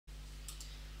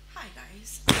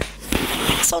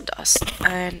Sawdust,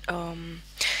 and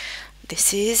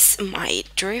this is my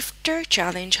Drifter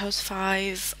Challenge House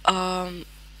 5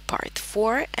 part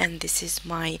 4, and this is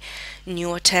my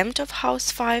new attempt of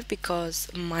House 5 because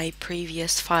my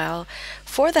previous file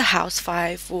for the House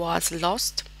 5 was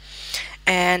lost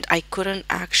and I couldn't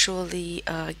actually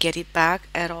get it back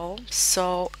at all,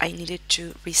 so I needed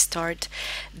to restart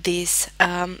this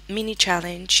mini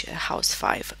challenge House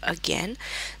 5 again.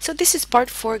 So this is part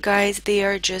 4, guys. They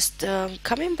are just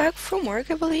coming back from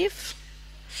work, I believe.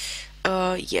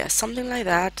 Yeah, something like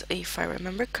that, if I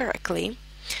remember correctly.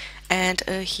 And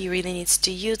he really needs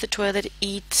to use the toilet,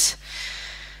 eat,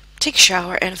 take a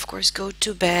shower, and of course go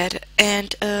to bed.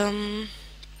 And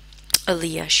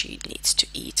Aaliyah, she needs to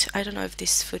eat. I don't know if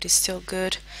this food is still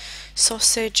good.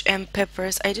 Sausage and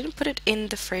peppers. I didn't put it in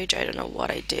the fridge. I don't know what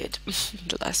I did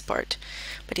the last part.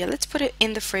 But yeah, let's put it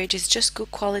in the fridge. It's just good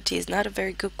quality. It's not a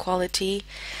very good quality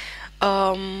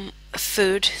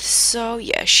food. So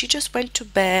yeah, she just went to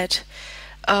bed.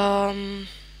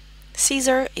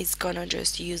 Caesar is gonna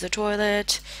just use the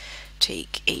toilet,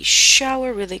 take a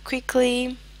shower really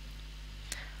quickly,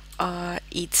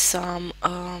 eat some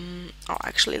oh,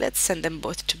 actually let's send them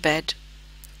both to bed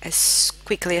as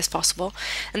quickly as possible,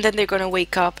 and then they're gonna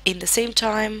wake up in the same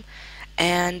time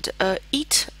and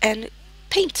eat and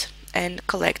paint and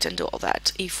collect and do all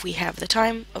that if we have the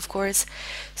time, of course.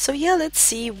 So yeah, let's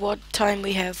see what time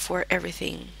we have for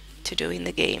everything to do in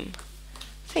the game.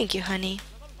 Thank you, honey.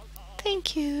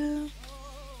 Thank you.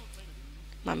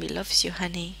 Mommy loves you,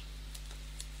 honey.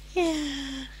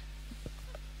 Yeah.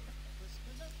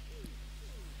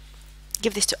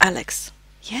 Give this to Alex.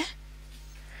 Yeah?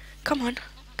 Come on.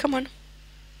 Come on.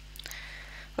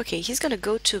 Okay, he's gonna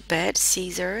go to bed,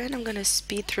 Caesar, and I'm gonna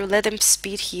speed through. Let them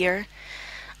speed here.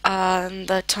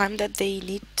 The time that they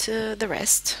need the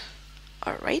rest.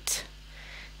 Alright.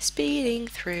 Speeding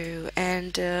through.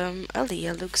 And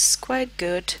Aaliyah looks quite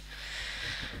good.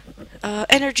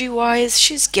 Energy-wise,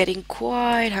 she's getting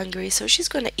quite hungry, so she's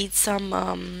gonna eat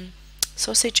some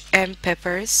sausage and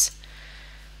peppers.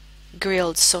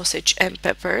 Grilled sausage and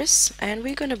peppers, and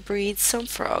we're gonna breed some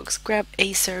frogs. Grab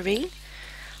a serving.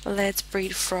 Let's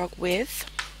breed frog with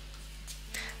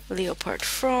leopard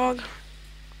frog.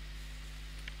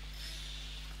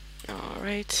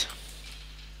 Alright.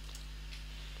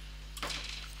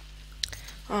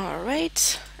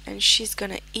 Alright, and she's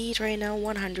gonna eat right now.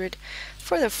 100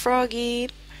 for the froggy.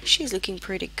 She's looking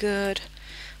pretty good.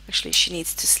 Actually, she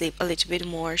needs to sleep a little bit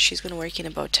more. She's gonna work in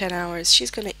about 10 hours.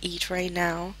 She's gonna eat right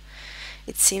now.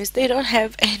 It seems they don't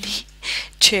have any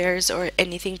chairs or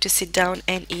anything to sit down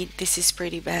and eat. This is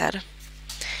pretty bad.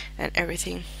 And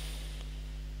everything.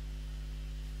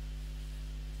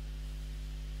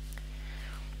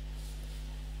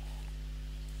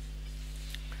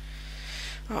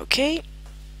 Okay.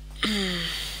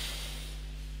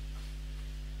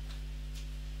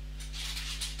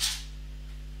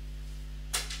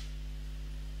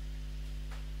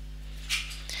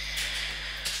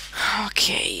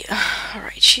 Okay,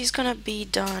 alright, she's gonna be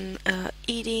done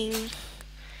eating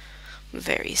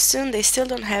very soon. They still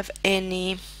don't have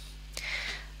any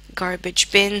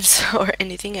garbage bins or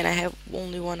anything, and I have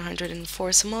only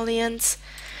 104 simoleons.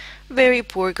 Very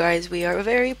poor, guys. We are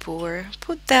very poor.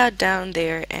 Put that down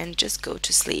there and just go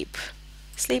to sleep.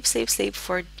 Sleep, sleep, sleep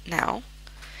for now.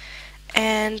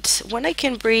 And when I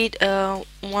can breed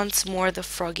once more the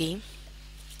froggy,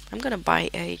 I'm gonna buy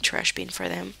a trash bin for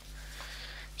them.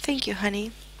 Thank you,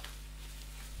 honey.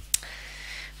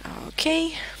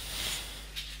 Okay.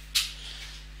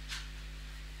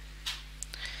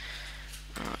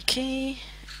 Okay.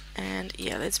 And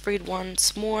yeah, let's breed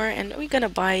once more, and we're gonna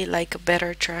buy like a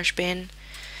better trash bin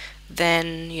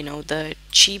than, you know, the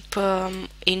cheap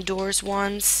indoors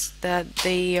ones that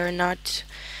they're not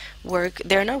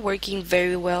working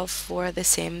very well for the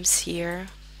Sims here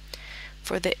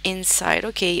for the inside.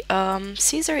 Okay,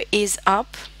 Caesar is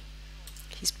up.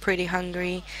 He's pretty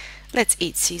hungry. Let's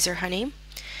eat Caesar, honey.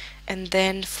 And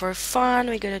then for fun,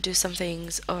 we're gonna do some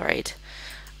things. Alright.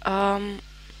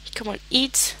 Come on,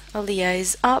 eat. Aaliyah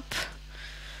is up.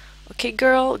 Okay,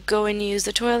 girl, go and use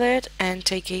the toilet and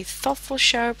take a thoughtful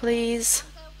shower, please.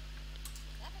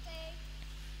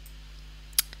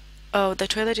 Oh, the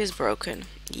toilet is broken.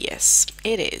 Yes,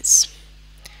 it is.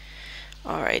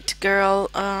 Alright, girl,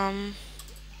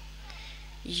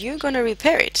 you're gonna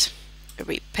repair it.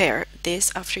 Repair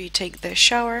this after you take the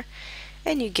shower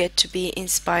and you get to be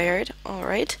inspired.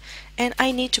 Alright, and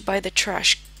I need to buy the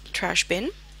trash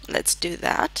bin. Let's do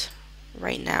that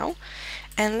right now,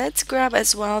 and let's grab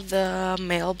as well the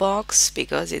mailbox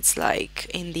because it's like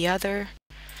in the other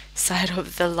side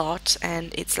of the lot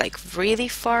and it's like really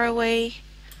far away.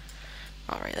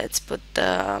 Alright, let's put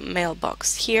the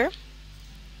mailbox here.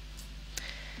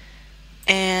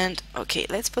 And okay,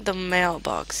 let's put the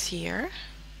mailbox here.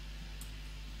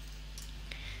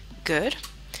 Good.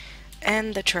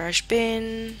 And the trash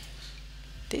bin.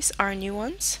 These are new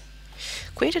ones.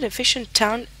 Create an efficient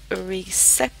town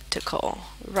receptacle.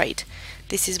 Right.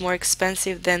 This is more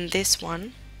expensive than this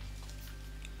one.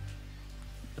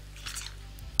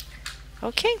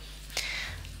 Okay.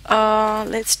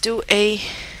 Let's do a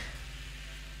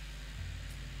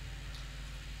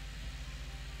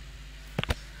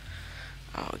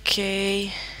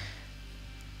okay.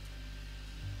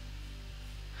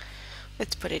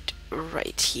 Let's put it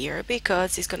right here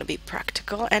because it's gonna be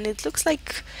practical, and it looks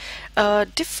like a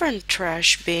different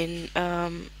trash bin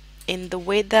in the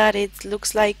way that it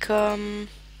looks like the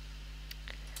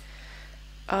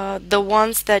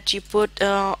ones that you put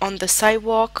on the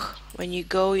sidewalk when you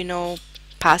go, you know,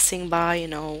 passing by, you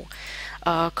know,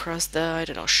 across the, I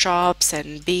don't know, shops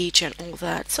and beach and all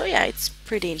that. So yeah, it's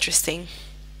pretty interesting.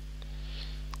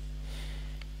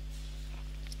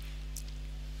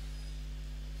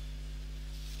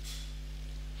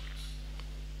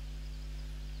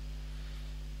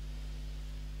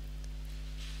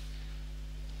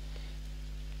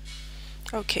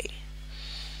 Okay.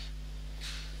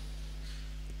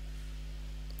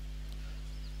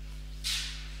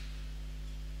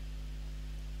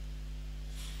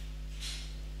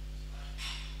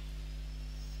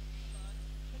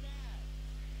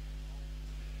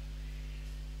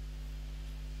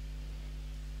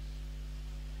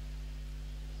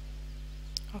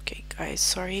 Okay, guys,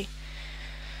 sorry.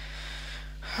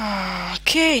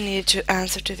 Okay, I need to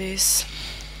answer to this.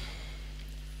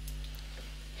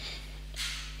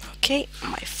 Okay,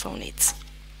 my phone is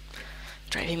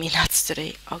driving me nuts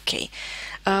today. Okay,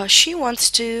 she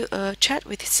wants to chat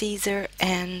with Caesar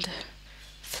and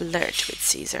flirt with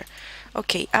Caesar.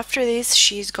 Okay, after this,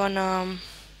 she's gonna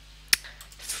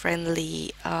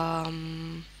friendly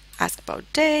ask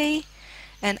about day,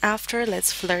 and after,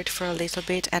 let's flirt for a little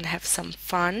bit and have some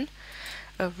fun.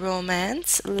 A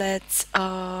romance, let's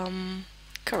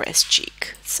caress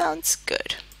cheek. Sounds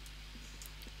good.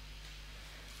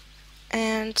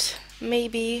 And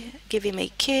maybe give him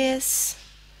a kiss.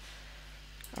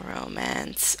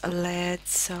 Romance,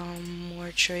 let's some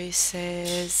more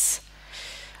choices.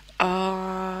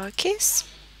 Kiss.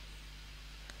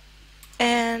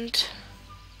 And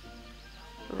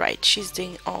right, she's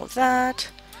doing all that.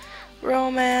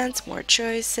 Romance, more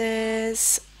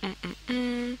choices.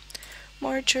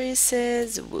 More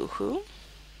choices. Woohoo.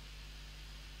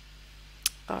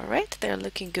 Alright, they're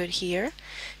looking good here.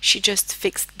 She just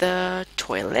fixed the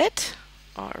toilet.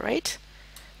 Alright.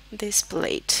 This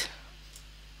plate.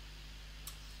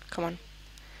 Come on.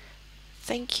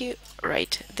 Thank you.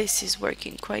 Right, this is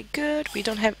working quite good. We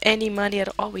don't have any money at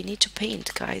all. We need to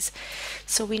paint, guys.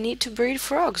 So we need to breed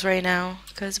frogs right now,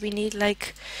 because we need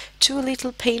like 2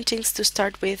 little paintings to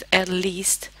start with at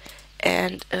least.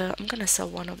 And I'm gonna sell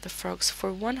one of the frogs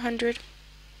for 100.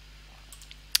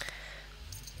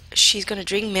 She's gonna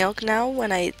drink milk now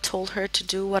when I told her to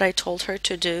do what I told her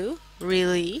to do.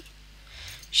 Really?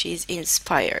 She's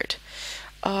inspired.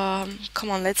 Come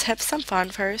on, let's have some fun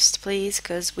first, please,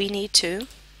 because we need to.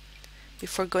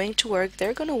 Before going to work,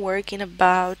 they're gonna work in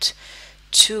about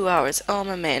 2 hours. Oh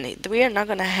my man, we are not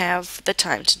gonna have the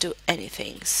time to do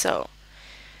anything. So,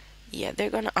 yeah, they're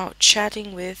gonna out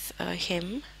chatting with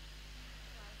him.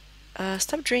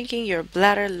 Stop drinking, your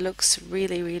bladder looks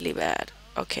really, really bad.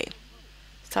 Okay,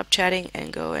 stop chatting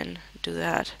and go and do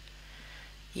that.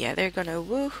 Yeah, they're gonna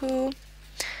woohoo.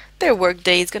 Their work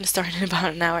day is gonna start in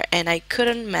about an hour, and I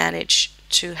couldn't manage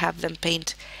to have them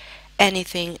paint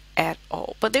anything at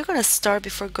all. But they're gonna start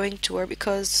before going to work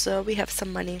because we have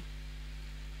some money.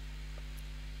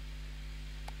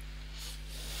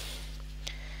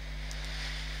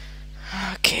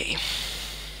 Okay.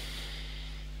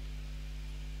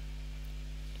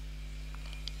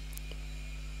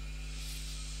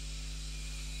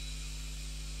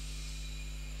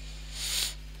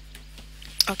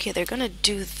 Okay, they're gonna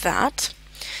do that,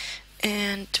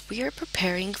 and we are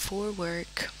preparing for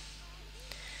work.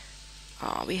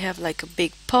 We have like a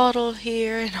big puddle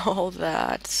here and all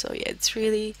that, so yeah, it's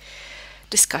really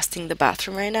disgusting, the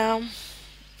bathroom right now.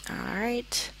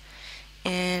 Alright,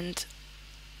 and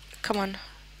come on,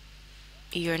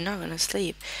 you're not gonna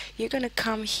sleep. You're gonna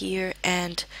come here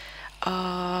and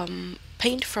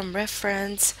paint from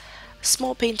reference,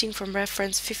 small painting from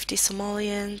reference, 50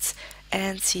 Somalians,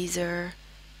 and Caesar.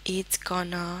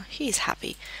 He's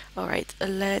happy. Alright,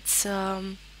 let's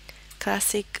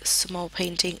classic small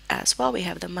painting as well. We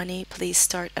have the money. Please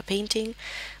start a painting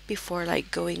before like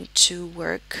going to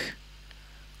work.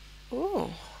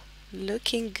 Oh,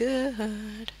 looking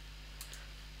good.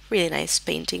 Really nice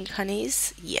painting,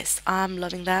 honeys. Yes, I'm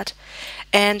loving that.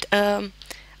 And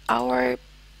our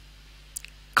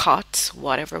cot,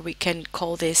 whatever we can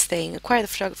call this thing, acquire the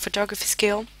photography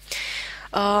skill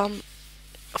um,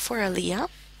 for Aliyah.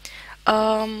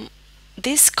 Um,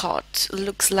 this cot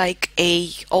looks like a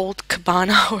old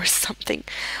cabana or something,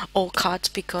 old cot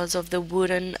because of the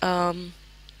wooden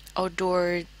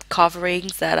outdoor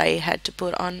coverings that I had to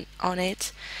put on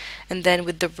it, and then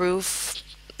with the roof,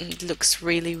 it looks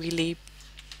really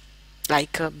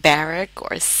like a barrack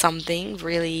or something,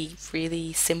 really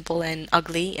simple and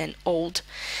ugly and old.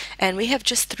 And we have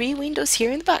just 3 windows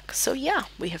here in the back, so yeah,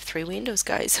 we have 3 windows,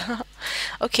 guys.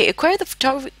 Okay, acquire the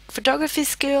photography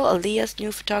skill. Aliyah's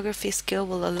new photography skill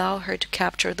will allow her to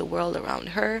capture the world around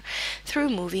her through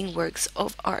moving works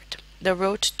of art. The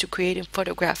road to creating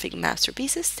photographic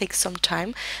masterpieces takes some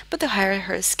time, but the higher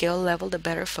her skill level, the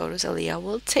better photos Aliyah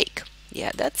will take.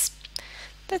 Yeah, that's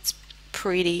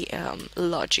pretty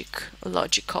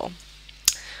logical.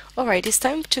 Alright, it's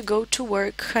time to go to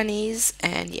work, honeys,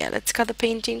 and yeah, let's cut the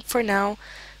painting for now.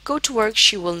 Go to work.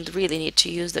 She will really need to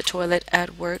use the toilet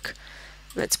at work.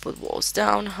 Let's put walls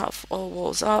down, have all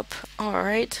walls up.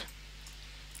 Alright.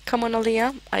 Come on,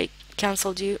 Aliyah. I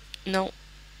cancelled you. No,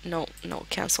 no,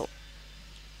 cancel.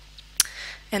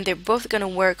 And they're both gonna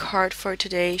work hard for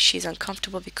today. She's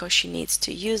uncomfortable because she needs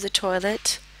to use the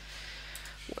toilet.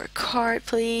 Work hard,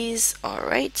 please.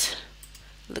 Alright.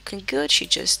 Looking good. She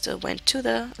just went to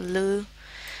the loo.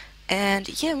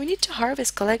 And yeah, we need to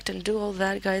harvest, collect, and do all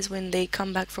that, guys, when they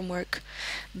come back from work.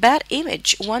 Bad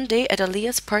image. One day at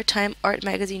Aliyah's part-time art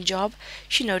magazine job,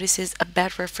 she notices a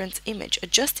bad reference image.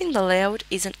 Adjusting the layout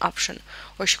is an option,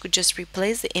 or she could just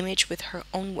replace the image with her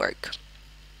own work.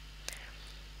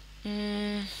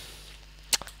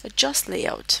 Adjust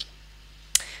layout.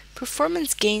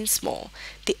 Performance gain small.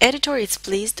 The editor is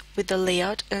pleased with the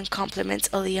layout and compliments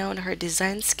Aliyah on her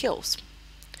design skills.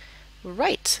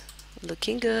 Right,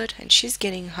 looking good, and she's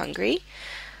getting hungry.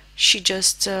 She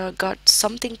just got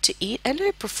something to eat, and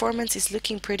her performance is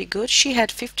looking pretty good. She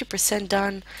had 50%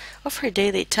 done of her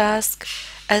daily task,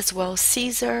 as well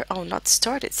Caesar. Oh, not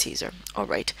started Caesar. All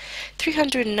right,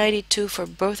 392 for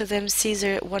both of them.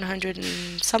 Caesar 100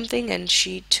 and something, and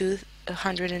she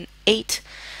 208.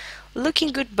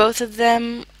 Looking good, both of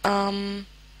them.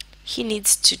 He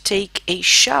needs to take a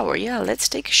shower. Yeah, let's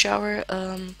take a shower,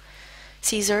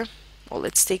 Caesar. Well,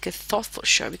 let's take a thoughtful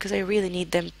shower because I really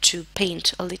need them to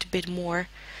paint a little bit more.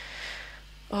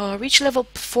 Reach level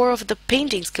 4 of the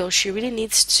painting skill. She really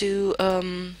needs to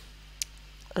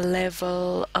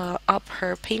level up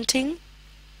her painting.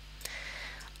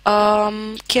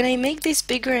 Can I make this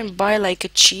bigger and buy like a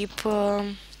cheap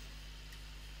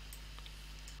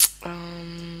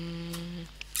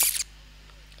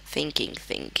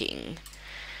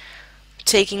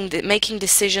thinking, making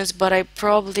decisions, but I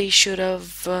probably should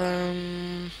have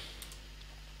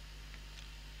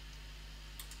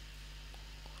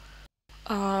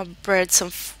breed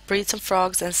some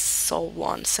frogs and sell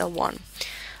one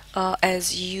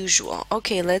as usual.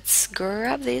 Okay, let's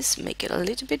grab this, make it a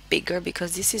little bit bigger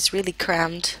because this is really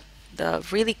cramped, the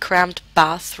really cramped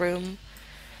bathroom.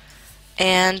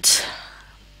 And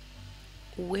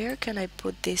where can I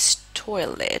put this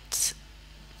toilet?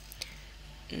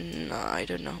 No, I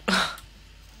don't know.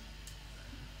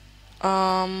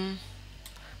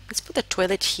 Let's put the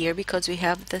toilet here because we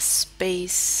have the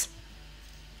space.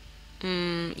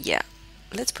 Yeah,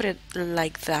 let's put it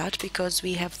like that because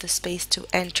we have the space to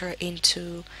enter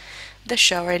into the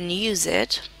shower and use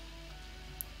it.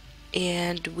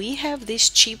 And we have this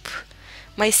cheap,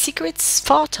 my secret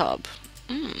spa tub.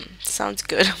 Sounds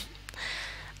good.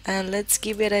 And let's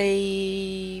give it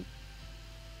a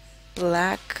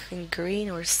black and green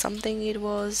or something. It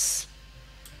was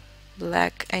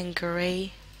black and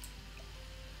gray.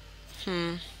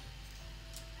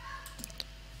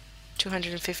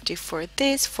 250 for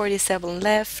this, 47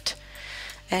 left,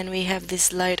 and we have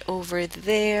this light over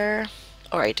there.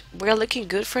 Alright, we're looking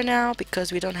good for now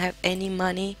because we don't have any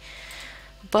money,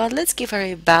 but let's give her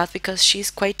a bath because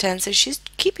she's quite tense and she's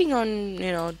keeping on,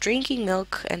 you know, drinking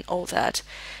milk and all that.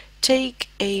 Take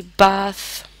a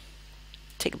bath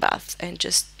and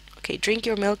just, okay, drink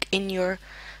your milk in your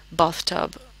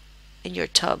bathtub, in your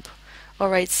tub.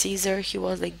 Alright, Caesar, he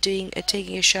was like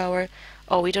taking a shower.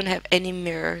 Oh, we don't have any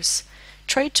mirrors.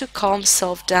 Try to calm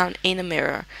self down in a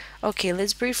mirror. Okay,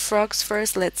 let's breed frogs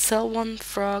first. Let's sell one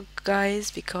frog,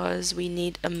 guys, because we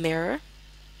need a mirror.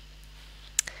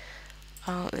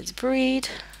 Let's breed,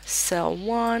 sell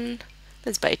one.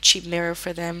 Let's buy a cheap mirror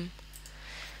for them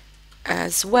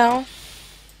as well.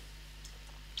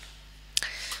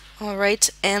 Alright,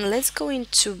 and let's go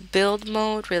into build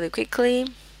mode really quickly.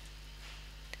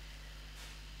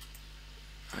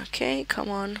 Okay, come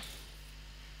on.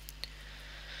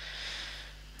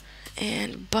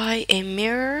 And buy a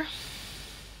mirror.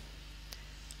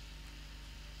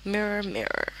 Mirror.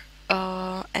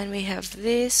 And we have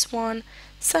this one,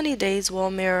 sunny days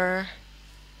wall mirror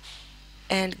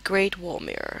and great wall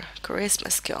mirror,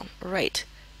 charisma skill. Right,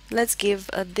 let's give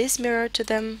this mirror to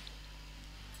them.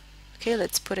 Okay,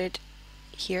 let's put it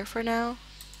here for now.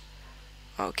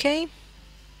 Okay,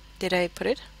 did I put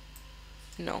it?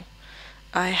 No,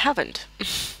 I haven't.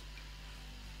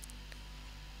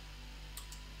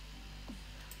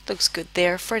 Looks good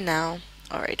there for now.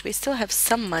 Alright, we still have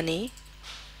some money.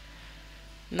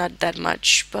 Not that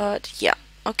much, but yeah.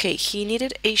 Okay, he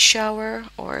needed a shower,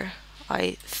 or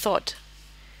I thought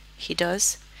he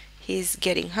does. He's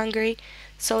getting hungry.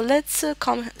 So let's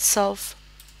calm himself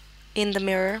in the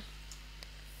mirror.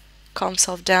 Calm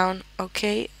himself down.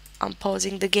 Okay, I'm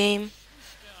pausing the game.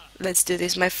 Let's do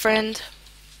this, my friend.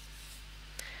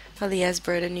 Ali has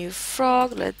bred a new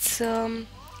frog. Let's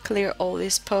clear all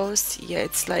these posts. Yeah,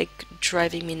 it's like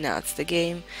driving me nuts, the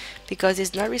game, because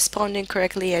it's not responding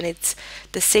correctly and it's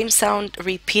the same sound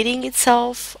repeating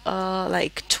itself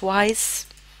like twice,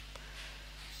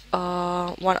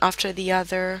 one after the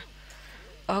other.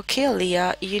 Okay,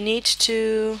 Leah, you need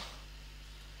to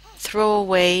throw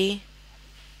away.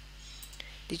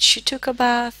 Did she took a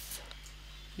bath?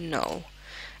 No.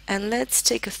 And let's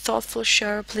take a thoughtful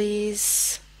shower,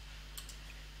 please.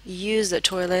 Use the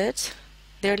toilet.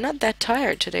 They're not that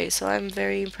tired today, so I'm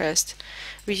very impressed.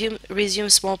 Resume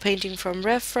small painting from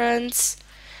reference.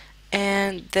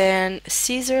 And then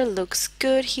Caesar looks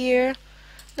good here.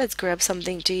 Let's grab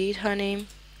something to eat, honey.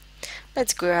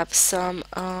 Let's grab some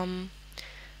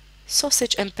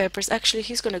sausage and peppers. Actually,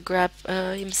 he's gonna grab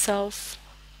himself.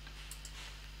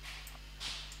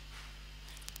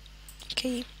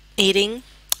 Okay, eating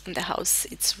in the house.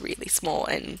 It's really small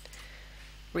and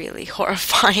really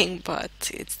horrifying, but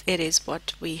it is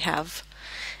what we have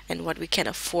and what we can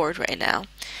afford right now.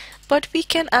 But we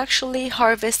can actually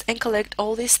harvest and collect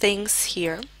all these things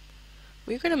here.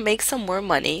 We're gonna make some more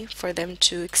money for them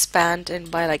to expand and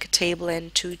buy like a table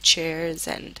and 2 chairs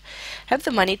and have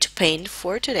the money to paint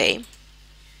for today.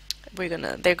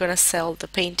 They're gonna sell the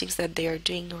paintings that they are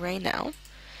doing right now.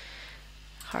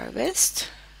 Harvest.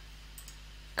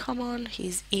 Come on,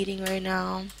 he's eating right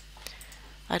now.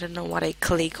 I don't know what I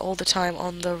click all the time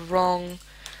on the wrong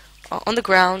on the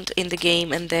ground in the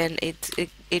game, and then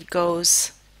it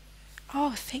goes.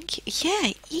 Oh, thank you.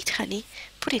 Yeah, eat, honey.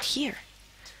 Put it here.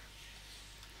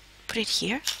 Put it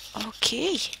here.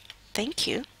 Okay, thank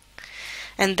you.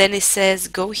 And then it says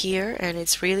go here, and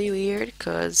it's really weird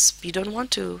because you don't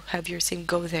want to have your sim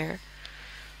go there.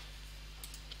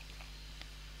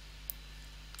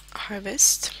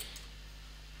 Harvest.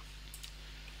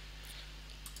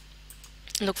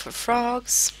 Look for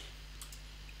frogs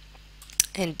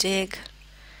and dig.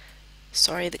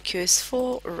 Sorry, the queue is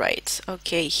full. Right,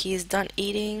 okay, he's done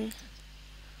eating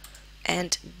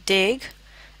and dig.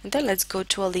 And then let's go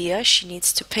to Aliyah. She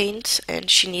needs to paint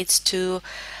and she needs to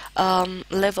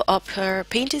level up her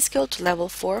painting skill to level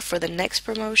 4 for the next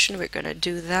promotion. We're gonna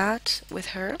do that with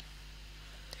her.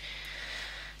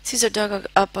 Caesar dug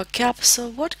up a capsule.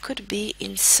 What could be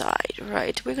inside?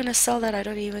 Right, we're gonna sell that. I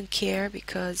don't even care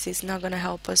because it's not gonna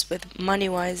help us with money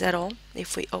wise at all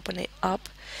if we open it up.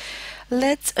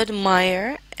 Let's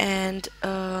admire and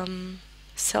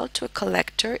sell to a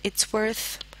collector. It's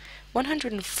worth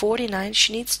 149.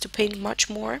 She needs to paint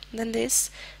much more than this.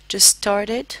 Just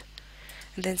started.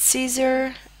 And then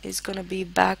Caesar is gonna be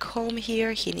back home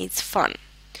here. He needs fun.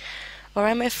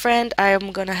 Alright, my friend,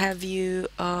 I'm gonna have you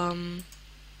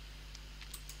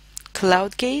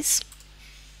cloud gaze.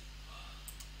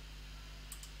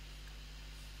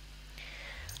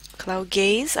 Cloud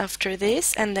gaze after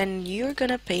this, and then you're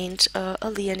gonna paint.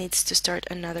 Aliyah needs to start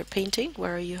another painting.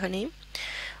 Where are you, honey?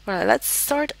 Alright, let's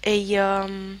start a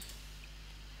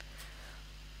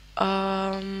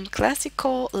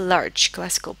large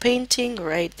classical painting.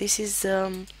 Right, this is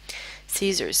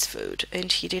Caesar's food,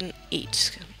 and he didn't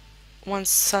eat. One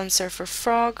sun surfer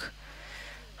frog.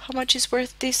 How much is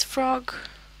worth this frog?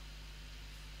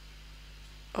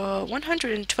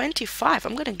 125.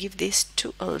 I'm gonna give this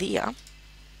to Aliyah.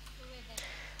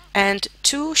 And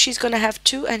 2, she's gonna have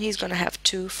 2, and he's gonna have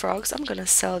 2 frogs. I'm gonna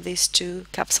sell these 2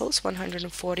 capsules,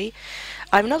 140.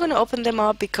 I'm not gonna open them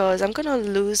up because I'm gonna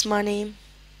lose money.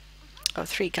 Oh,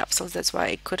 3 capsules. That's why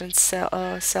I couldn't sell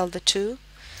the two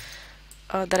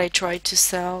that I tried to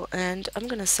sell. And I'm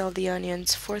gonna sell the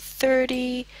onions for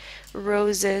 30,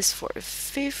 roses for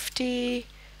 50.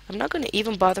 I'm not gonna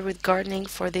even bother with gardening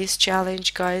for this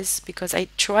challenge, guys, because I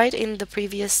tried in the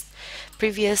previous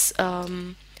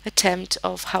attempt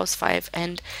of house 5,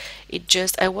 and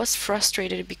I was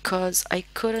frustrated because I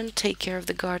couldn't take care of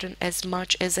the garden as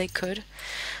much as I could.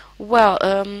 Well,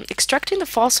 extracting the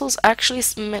fossils actually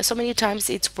so many times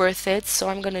it's worth it, so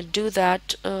I'm gonna do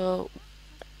that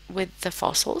with the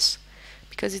fossils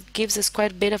because it gives us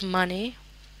quite a bit of money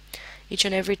each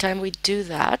and every time we do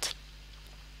that.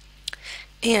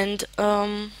 And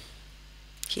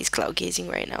he's cloud gazing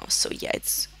right now, so yeah,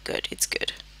 it's good, it's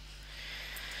good.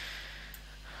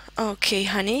 Okay,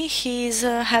 honey, he's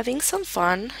having some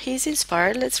fun, he's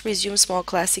inspired. Let's resume small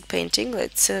classic painting.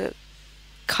 Let's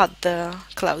cut the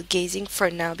cloud gazing for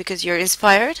now because you're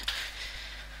inspired.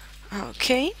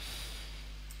 Okay.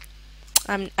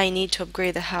 I need to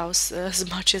upgrade the house as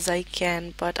much as I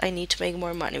can, but I need to make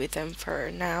more money with them for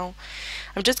now.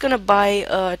 I'm just gonna buy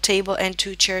a table and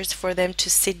 2 chairs for them to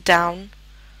sit down.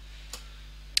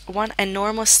 One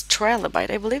enormous trilobite.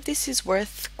 I believe this is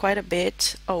worth quite a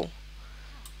bit. Oh,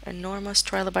 enormous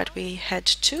trilobite. We had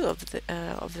 2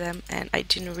 of them, and I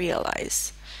didn't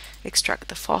realize. Extract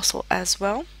the fossil as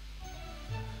well.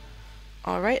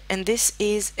 Alright, and this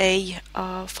is a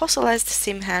fossilized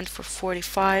sim hand for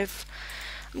 45.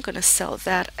 I'm gonna sell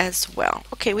that as well.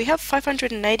 Okay, we have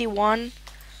 591.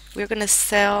 We're gonna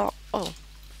sell... Oh,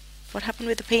 what happened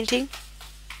with the painting?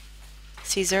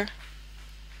 Caesar.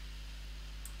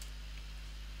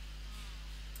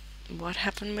 What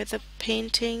happened with the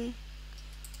painting?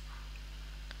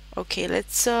 Okay,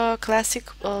 let's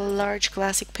large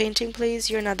classic painting, please.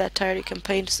 You're not that tired, you can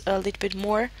paint a little bit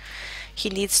more. He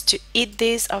needs to eat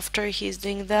this after he's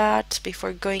doing that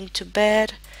before going to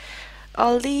bed.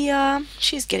 Alia,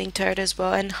 she's getting tired as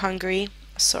well and hungry.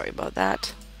 Sorry about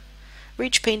that.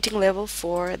 Reach painting level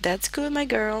 4. That's good, my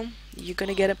girl. You're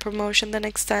gonna get a promotion the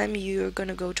next time you're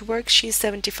gonna go to work. She's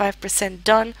 75%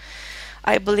 done.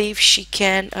 I believe she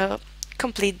can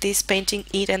complete this painting,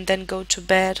 eat, and then go to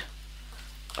bed.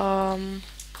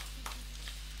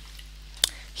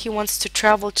 He wants to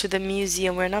travel to the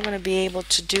museum. We're not gonna be able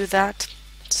to do that,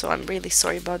 so I'm really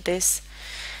sorry about this.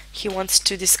 He wants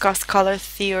to discuss color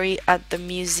theory at the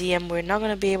museum. We're not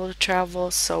going to be able to travel,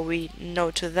 so we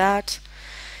no to that.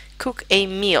 Cook a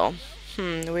meal.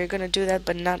 We're going to do that,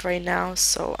 but not right now,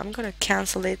 so I'm going to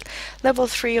cancel it. Level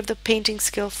 3 of the painting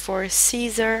skill for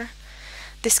Caesar.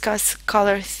 Discuss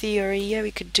color theory. Yeah,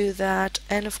 we could do that.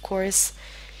 And of course,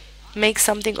 make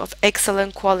something of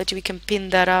excellent quality. We can pin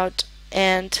that out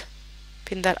and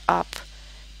pin that up.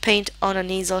 Paint on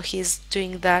an easel. He's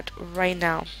doing that right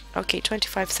now. Okay,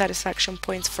 25 satisfaction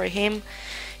points for him.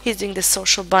 He's doing the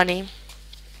social bunny.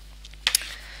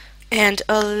 And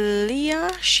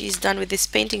Leah, she's done with this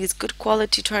painting. It's good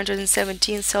quality,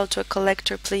 217. Sell to a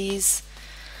collector, please.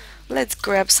 Let's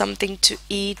grab something to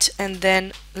eat and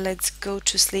then let's go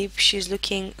to sleep. She's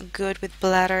looking good with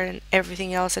bladder and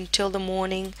everything else until the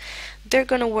morning. They're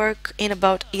gonna work in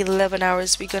about 11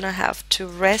 hours. We're gonna have to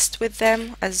rest with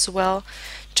them as well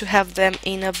to have them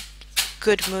in a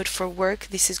good mood for work.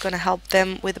 This is gonna help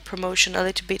them with the promotion a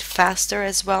little bit faster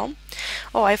as well.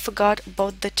 Oh, I forgot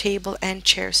about the table and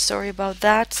chair. Sorry about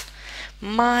that.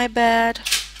 My bad.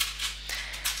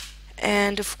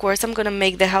 And of course I'm gonna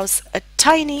make the house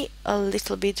a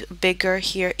little bit bigger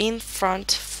here in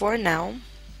front for now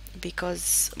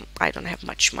because I don't have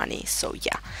much money. So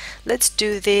yeah, let's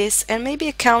do this, and maybe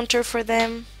a counter for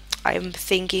them, I'm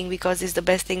thinking, because it's the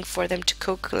best thing for them to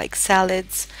cook, like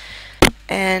salads.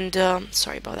 And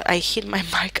sorry about that, I hit my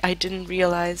mic, I didn't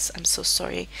realize, I'm so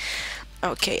sorry.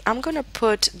 Okay, I'm gonna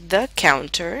put the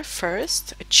counter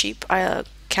first, a cheap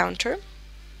counter.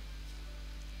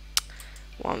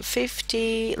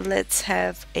 150. Let's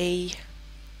have a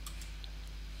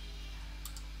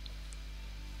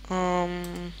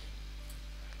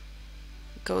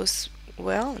goes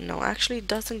well. No, actually it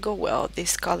doesn't go well,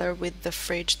 this color, with the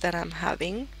fridge that I'm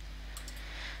having.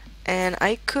 And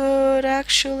I could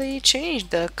actually change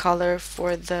the color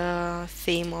for the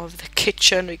theme of the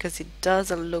kitchen because it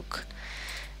doesn't look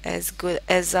as good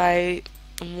as I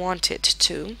want it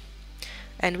to.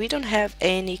 And we don't have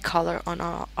any color on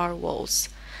our walls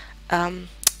in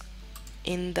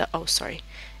the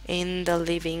in the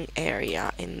living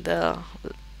area, in the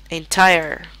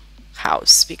entire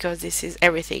house, because this is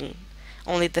everything.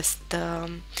 Only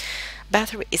the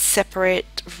bathroom is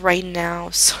separate right now,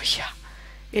 so yeah,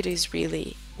 it is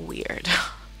really weird.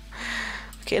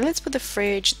 Okay, let's put the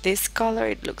fridge this color,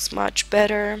 it looks much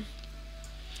better.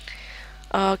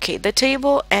 Okay, the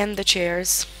table and the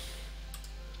chairs.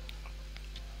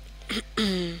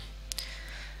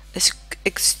 This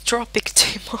extropic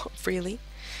table, really.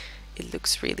 It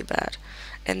looks really bad.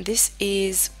 And this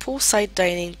is poolside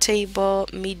dining table,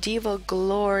 medieval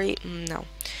glory. No.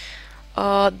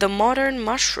 The modern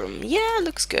mushroom. Yeah,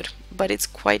 looks good, but it's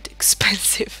quite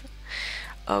expensive.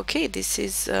 Okay, this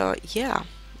is yeah,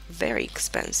 very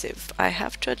expensive, I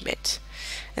have to admit.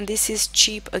 And this is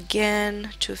cheap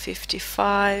again,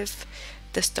 255.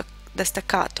 The the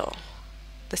staccato.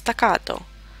 The staccato.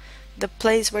 The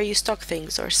place where you stock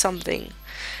things or something.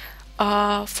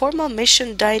 Formal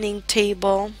mission dining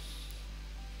table.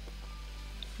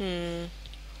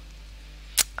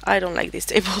 I don't like these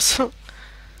tables.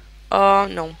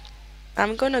 No.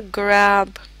 I'm gonna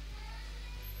grab.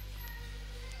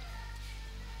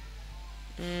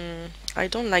 I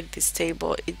don't like this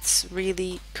table. It's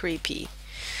really creepy.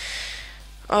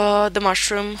 The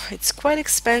mushroom. It's quite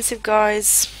expensive,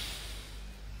 guys.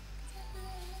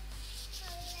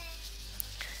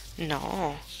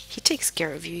 No. He takes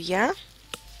care of you, yeah?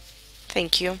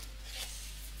 Thank you.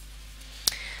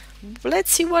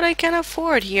 Let's see what I can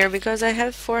afford here because I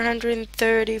have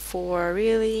 434.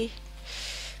 Really?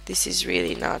 This is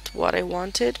really not what I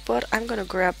wanted, but I'm gonna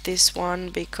grab this one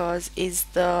because it's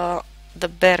the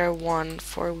better one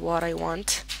for what I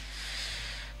want.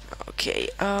 Okay,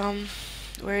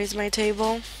 where is my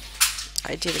table?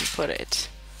 I didn't put it.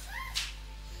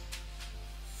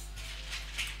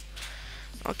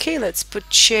 Okay, let's put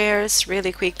chairs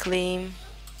really quickly.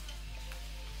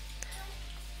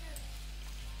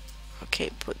 Okay,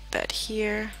 put that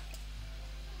here.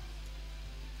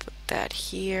 Put that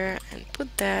here and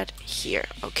put that here.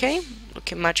 Okay,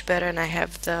 looking much better, and I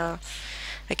have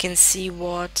I can see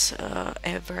what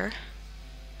ever.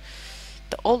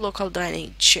 The old local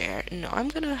dining chair. No, I'm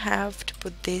gonna have to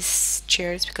put these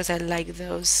chairs because I like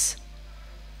those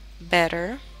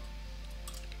better.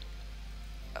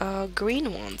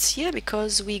 Green ones, yeah,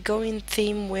 because we go in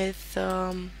theme with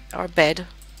our bed,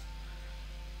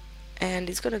 and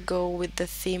it's gonna go with the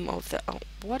theme of the. Oh,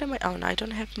 what am I? Oh, no, I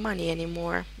don't have money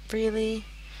anymore. Really?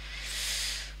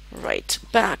 Right,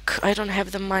 back. I don't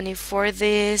have the money for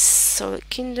this. So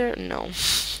Kinder, no.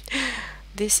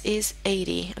 This is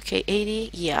 80. Okay,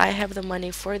 80. Yeah, I have the money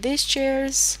for these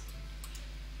chairs.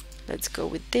 Let's go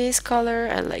with this color.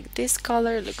 I like this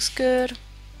color. Looks good.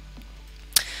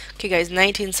 Okay, guys,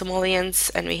 19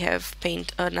 simoleons, and we have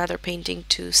another painting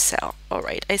to sell. All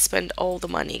right, I spent all the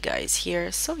money, guys,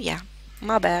 here. So yeah,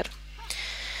 my bad.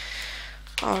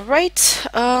 All right.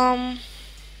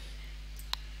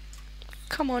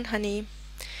 Come on, honey.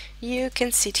 You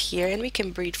can sit here, and we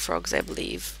can breed frogs, I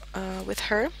believe, with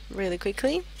her really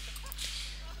quickly.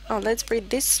 Oh, let's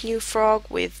breed this new frog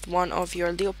with one of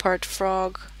your leopard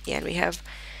frog. Yeah, and we have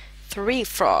 3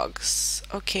 frogs.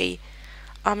 Okay,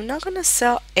 I'm not gonna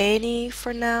sell any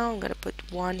for now. I'm gonna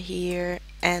put one here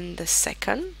and the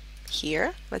second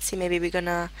here. Let's see, maybe we're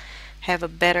gonna have a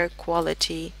better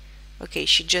quality. Okay,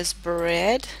 she just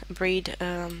breed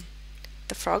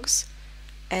the frogs,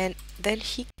 and then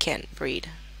he can breed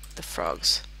the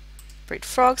frogs. Breed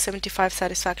frogs, 75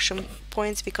 satisfaction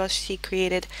points because she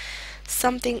created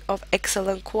something of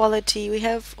excellent quality. We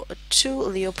have 2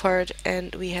 leopard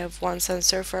and we have 1 sun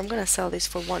surfer. I'm gonna sell this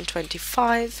for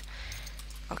 125.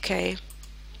 Okay,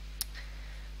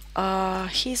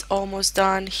 he's almost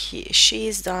done.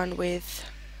 She's done with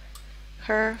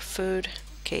her food.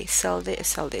 Okay, sell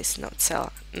this, not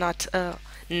sell, not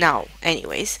now.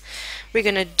 Anyways, we're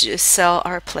gonna just sell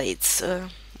our plates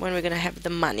when we're gonna have the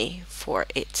money for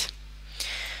it.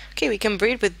 Okay, we can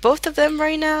breed with both of them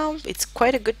right now. It's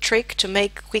quite a good trick to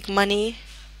make quick money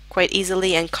quite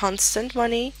easily and constant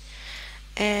money.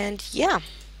 And yeah,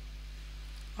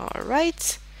 all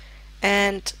right.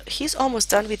 And he's almost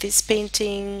done with his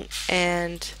painting,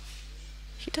 and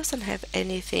he doesn't have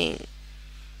anything,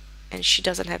 and she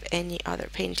doesn't have any other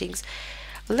paintings.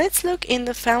 Let's look in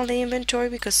the family inventory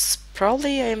because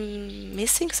probably I'm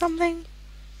missing something.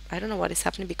 I don't know what is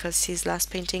happening because his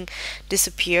last painting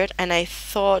disappeared, and I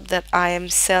thought that I am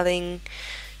selling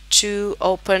 2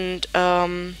 opened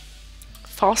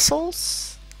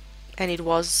fossils, and it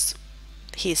was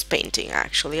his painting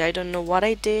actually. I don't know what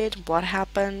I did, what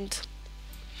happened.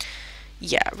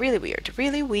 Yeah, really weird,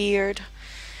 really weird.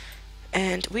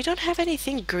 And we don't have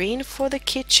anything green for the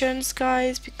kitchens,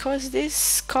 guys, because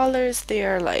these colors, they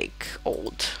are like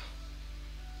old.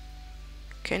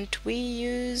 Can't we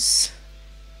use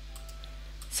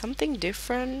something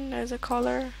different as a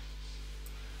color?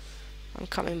 I'm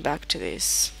coming back to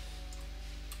this.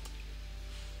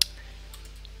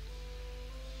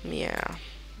 Yeah,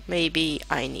 maybe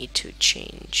I need to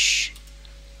change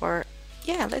Or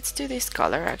yeah, let's do this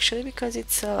color actually, because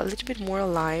it's a little bit more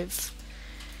alive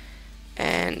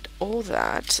and all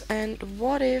that. And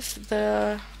what if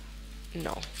the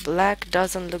no, black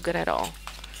doesn't look good at all.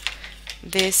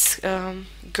 This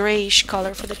grayish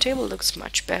color for the table looks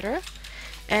much better.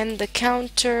 And the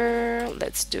counter,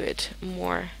 let's do it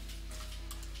more.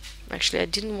 Actually, I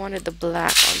didn't want it the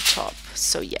black on top.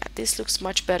 So yeah, this looks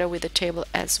much better with the table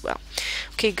as well.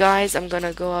 Okay guys, I'm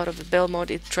gonna go out of the build mode.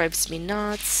 It drives me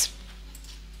nuts.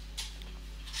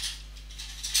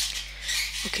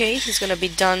 Okay, he's gonna be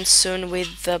done soon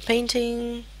with the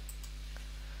painting.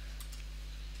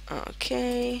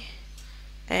 Okay,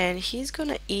 and he's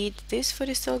gonna eat. This food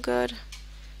is so good.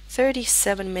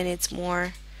 37 minutes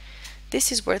more. This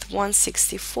is worth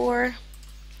 164.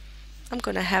 I'm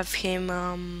gonna have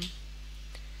him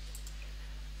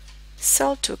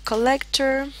sell to a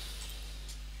collector.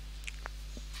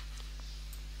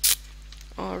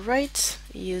 Alright,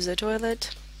 use the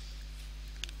toilet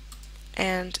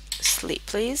and sleep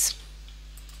please.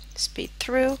 Speed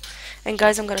through. And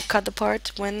guys, I'm gonna cut the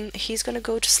part when he's gonna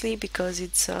go to sleep, because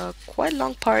it's a quite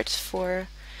long part for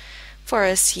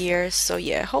us here. So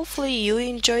yeah, hopefully you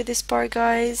enjoy this part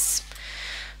guys.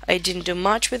 I didn't do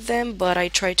much with them, but I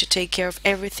tried to take care of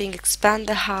everything, expand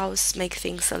the house, make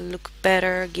things look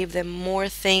better, give them more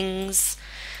things,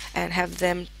 and have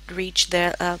them reach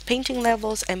their painting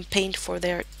levels and paint for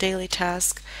their daily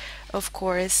task, of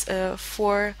course,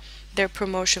 for their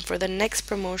promotion, for the next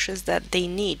promotions that they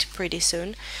need pretty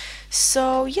soon.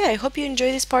 So yeah, I hope you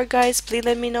enjoy this part guys. Please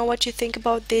let me know what you think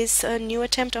about this new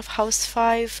attempt of House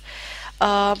 5.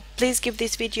 Please give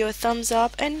this video a thumbs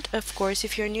up, and of course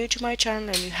if you're new to my channel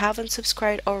and you haven't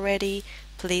subscribed already,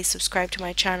 please subscribe to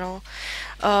my channel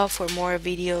for more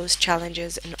videos,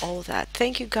 challenges and all that.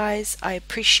 Thank you guys, I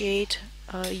appreciate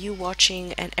you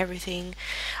watching and everything.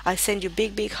 I send you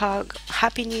big hug.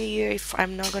 Happy New Year if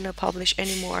I'm not gonna publish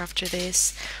anymore after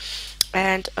this.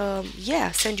 And yeah,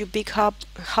 send you big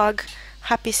hug.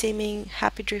 Happy simming,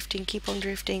 happy drifting, keep on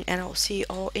drifting, and I'll see you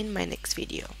all in my next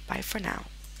video. Bye for now.